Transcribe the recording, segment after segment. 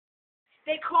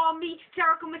They call me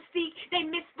Terrica Mystique. They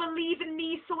misbelieve in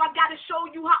me, so I gotta show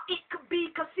you how it could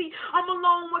be. Cause see, I'm a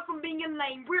long way from being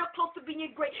lame, real close to being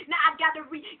great. Now I gotta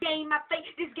regain my faith.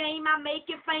 This game I make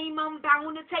it fame, I'm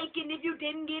bound to take it. If you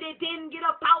didn't get it, didn't get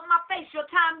up out my face. Your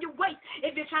time you waste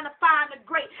if you're trying to find a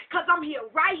great. Cause I'm here,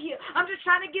 right here. I'm just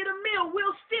trying to get a meal.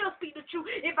 We'll still speak the truth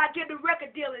if I get the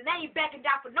record deal. And they ain't backing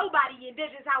down for nobody, and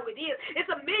that's just how it is.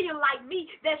 It's a million like me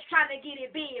that's trying to get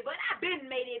it big, but I've been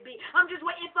made it big. I'm just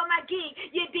waiting for my gig.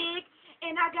 You dig?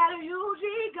 And I got a huge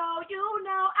ego, you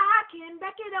know I can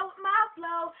back it up with my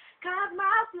flow, cause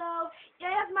my flow,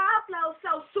 yeah, it's my flow,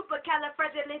 so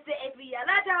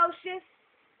supercalifragilisticexpialidocious,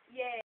 yeah.